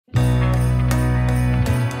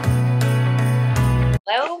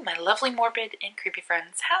Hello, my lovely, morbid, and creepy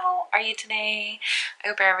friends. How are you today? I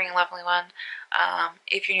hope you're having a lovely one.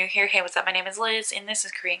 If you're new here, hey, what's up? My name is Liz, and this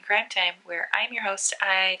is Korean Crime Time, where I'm your host.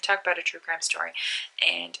 I talk about a true crime story,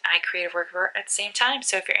 and I create a work of art at the same time.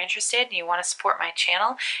 So if you're interested and you want to support my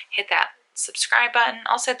channel, hit that subscribe button.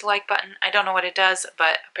 Also hit the like button. I don't know what it does,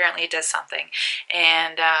 but apparently it does something.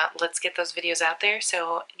 And let's get those videos out there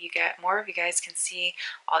so you guys can see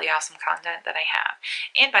all the awesome content that I have.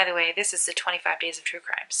 And by the way, this is the 25 days of true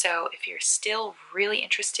crime. So if you're still really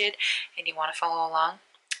interested and you want to follow along,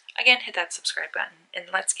 again, hit that subscribe button. And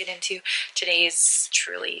let's get into today's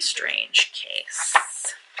truly strange case.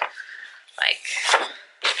 Like,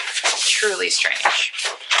 truly strange.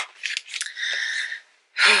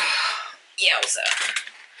 Yowza.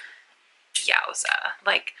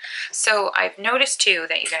 Like, so I've noticed too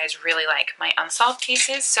that you guys really like my unsolved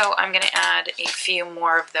cases, so I'm gonna add a few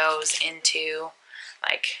more of those into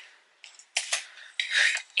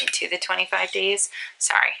the 25 days.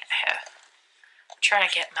 Sorry, I'm trying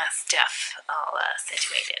to get my stuff all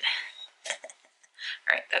situated.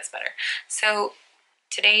 Alright, that's better. So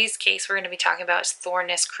today's case we're going to be talking about is Thor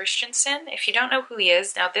Nis Christiansen. If you don't know who he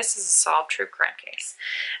is, now this is a solved true crime case.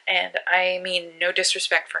 And I mean no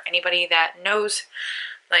disrespect for anybody that knows,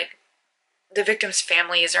 like, the victim's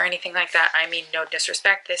families or anything like that. I mean no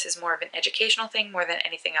disrespect. This is more of an educational thing more than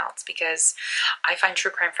anything else, because I find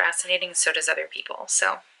true crime fascinating, so does other people.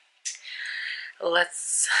 So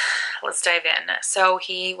let's dive in. So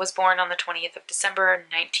he was born on the 20th of December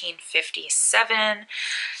 1957.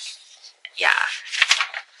 Yeah.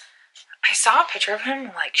 I saw a picture of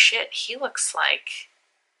him, like, shit, he looks like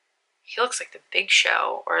the Big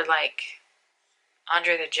Show, or like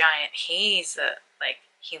Andre the Giant. He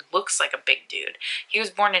looks like a big dude. He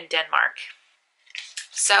was born in Denmark.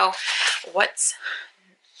 So what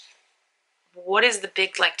is the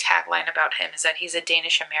big, like, tagline about him is that he's a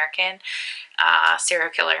Danish American serial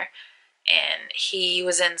killer, and he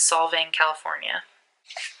was in Solvang, California.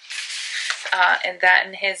 And that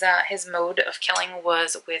in his mode of killing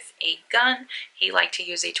was with a gun. He liked to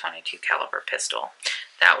use a .22 caliber pistol.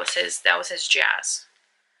 That was his jazz.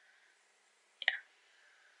 Yeah.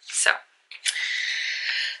 So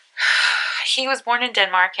he was born in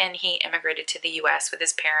Denmark, and he immigrated to the U.S. with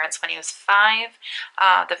his parents when he was 5.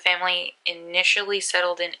 The family initially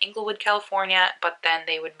settled in Inglewood, California, but then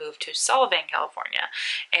they would move to Solvang, California.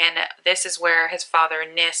 And this is where his father,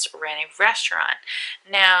 Nis, ran a restaurant.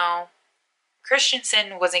 Now,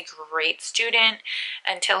 Christiansen was a great student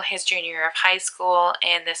until his junior year of high school,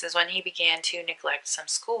 and this is when he began to neglect some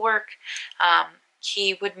schoolwork.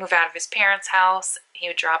 He would move out of his parents' house, he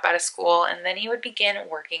would drop out of school, and then he would begin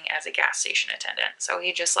working as a gas station attendant. So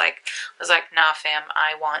he just was like, nah fam,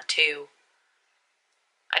 I just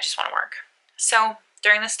want to work. So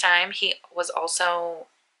during this time, he was also,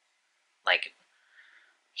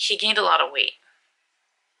 he gained a lot of weight,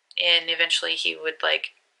 and eventually he would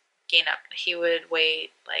gain up. He would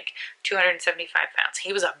weigh 275 pounds.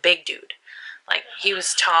 He was a big dude. Like, he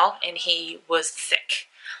was tall and he was thick.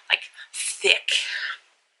 Thick.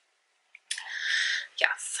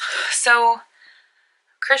 Yes. So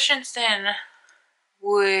Christiansen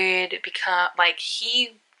would become,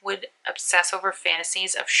 he would obsess over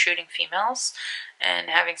fantasies of shooting females and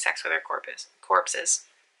having sex with their corpses.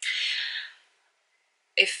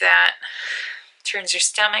 If that turns your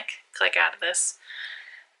stomach, click out of this.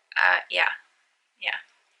 Yeah.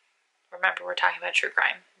 Remember, we're talking about true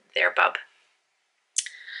crime. There, bub.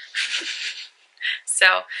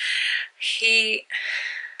 So, he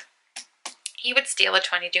would steal a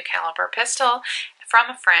 .22 caliber pistol from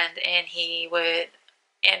a friend, and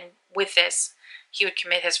with this, he would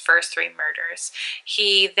commit his first 3 murders.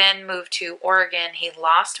 He then moved to Oregon. He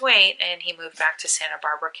lost weight, and he moved back to Santa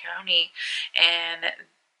Barbara County, and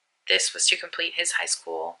this was to complete his high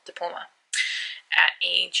school diploma at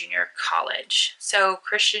a junior college. So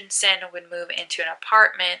Christiansen would move into an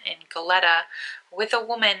apartment in Goleta with a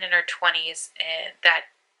woman in her 20s that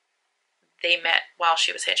they met while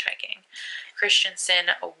she was hitchhiking.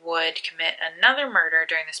 Christiansen would commit another murder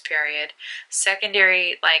during this period.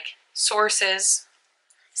 Secondhand sources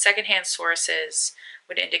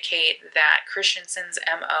would indicate that Christiansen's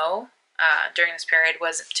MO during this period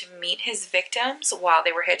was to meet his victims while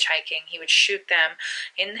they were hitchhiking. He would shoot them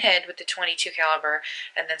in the head with the .22 caliber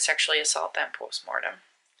and then sexually assault them post-mortem.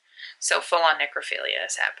 So full-on necrophilia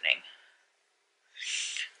is happening.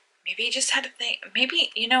 Maybe he just had to think,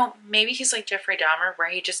 maybe he's like Jeffrey Dahmer,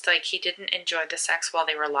 where he just, he didn't enjoy the sex while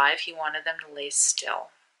they were alive. He wanted them to lay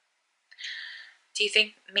still. Do you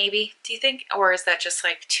think maybe? Do you think? Or is that just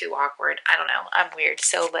like too awkward? I don't know. I'm weird.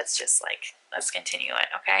 So let's just like, let's continue it.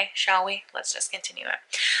 Okay. Shall we? Let's just continue it.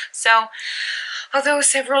 So, although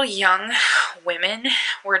several young women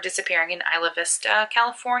were disappearing in Isla Vista,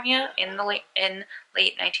 California in late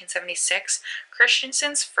 1976,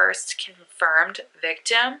 Christensen's first confirmed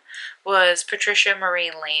victim was Patricia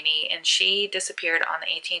Marie Laney, and she disappeared on the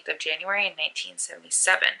 18th of January in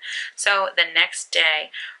 1977. So the next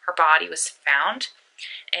day, her body was found,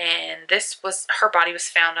 and her body was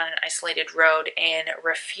found on an isolated road in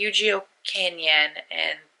Refugio Canyon,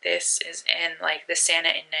 and this is in like the Santa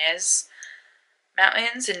Ynez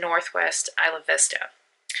Mountains in northwest Isla Vista,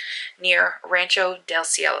 near Rancho del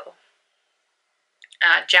Cielo.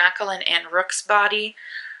 Jacqueline Ann Rook's body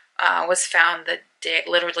was found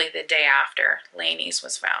literally the day after Laney's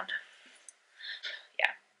was found.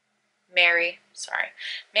 Yeah. Mary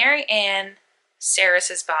Ann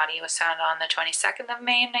Saris's body was found on the 22nd of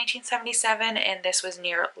May in 1977, and this was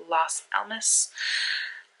near Los Alamos.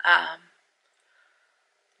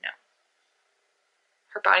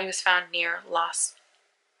 Her body was found near Los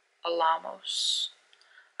Alamos.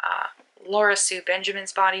 Laura Sue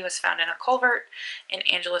Benjamin's body was found in a culvert in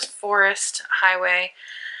Angeles Forest Highway,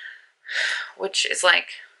 which is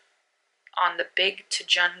like on the Big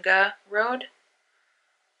Tujunga Road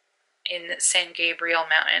in San Gabriel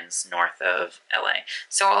Mountains, north of LA.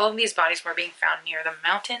 So all of these bodies were being found near the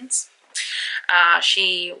mountains.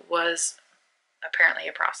 She was apparently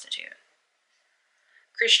a prostitute.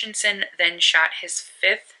 Christensen then shot his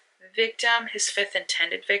fifth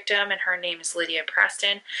intended victim, and her name is Lydia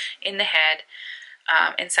Preston, in the head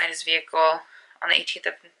inside his vehicle on the 18th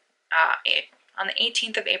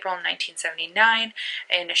of April 1979,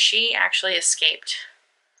 and she actually escaped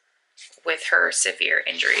with her severe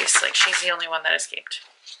injuries. Like, she's the only one that escaped.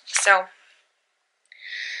 So,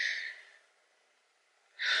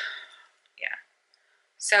 yeah.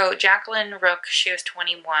 So Jacqueline Rook, she was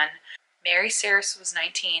 21. Mary Saris was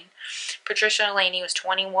 19, Patricia Laney was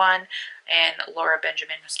 21, and Laura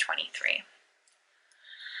Benjamin was 23.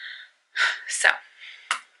 So,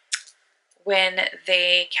 when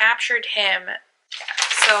they captured him,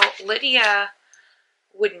 so Lydia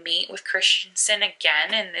would meet with Christensen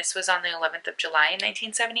again, and this was on the 11th of July in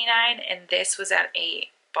 1979, and this was at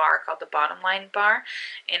a bar called the Bottom Line Bar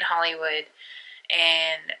in Hollywood,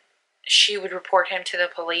 and she would report him to the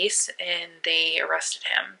police, and they arrested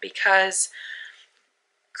him because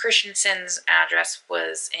Christensen's address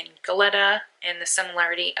was in Goleta, and the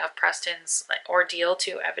similarity of Preston's ordeal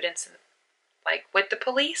to evidence with the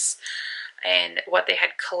police and what they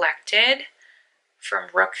had collected from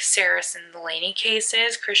Rook, Saris, and the Laney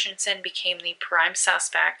cases. Christensen became the prime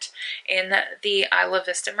suspect in the Isla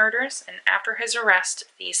Vista murders, and after his arrest,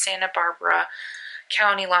 the Santa Barbara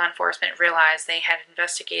County law enforcement realized they had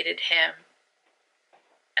investigated him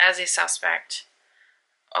as a suspect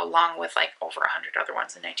along with over 100 other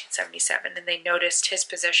ones in 1977, and they noticed his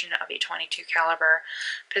possession of a .22 caliber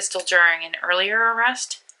pistol during an earlier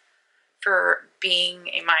arrest for being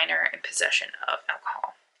a minor in possession of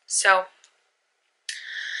alcohol. So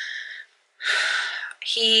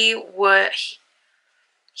he would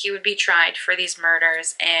be tried for these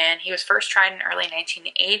murders, and he was first tried in early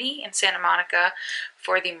 1980 in Santa Monica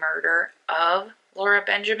for the murder of Laura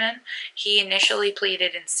Benjamin. He initially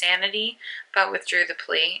pleaded insanity, but withdrew the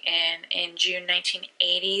plea, and in June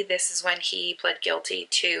 1980, this is when he pled guilty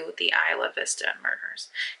to the Isla Vista murders.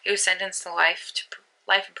 He was sentenced to life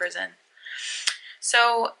in prison.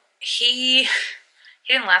 So he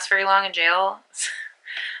didn't last very long in jail.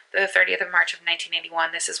 The 30th of March of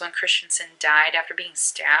 1981, this is when Christensen died after being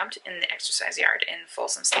stabbed in the exercise yard in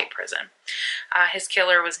Folsom State Prison. His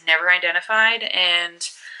killer was never identified, and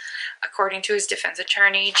according to his defense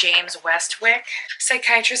attorney, James Westwick,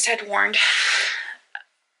 psychiatrists had warned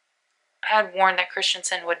that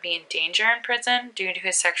Christensen would be in danger in prison due to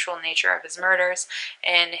his sexual nature of his murders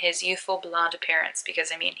and his youthful blonde appearance,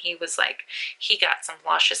 because, he was he got some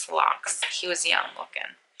luscious locks. He was young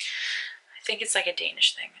looking. I think it's a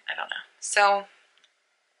Danish thing. I don't know. So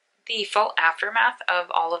the full aftermath of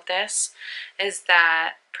all of this is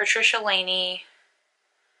that Patricia Laney,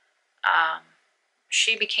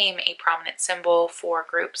 she became a prominent symbol for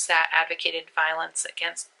groups that advocated violence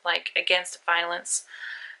against violence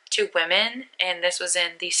to women, and this was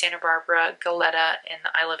in the Santa Barbara, Goleta, and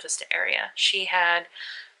the Isla Vista area. She had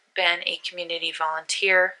been a community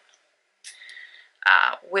volunteer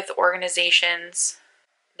with organizations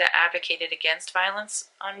that advocated against violence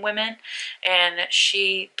on women, and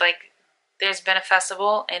she there's been a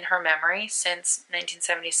festival in her memory since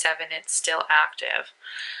 1977. It's still active.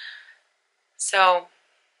 So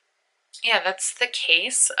yeah, that's the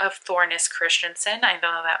case of Thor Nis Christiansen. I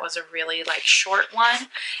know that was a really like short one.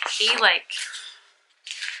 He like,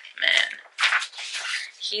 man,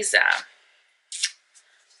 he's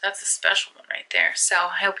that's a special one right there. So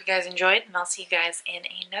I hope you guys enjoyed, and I'll see you guys in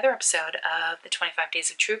another episode of the 25 Days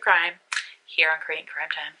of True Crime here on Korean Crime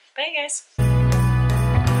Time. Bye, guys.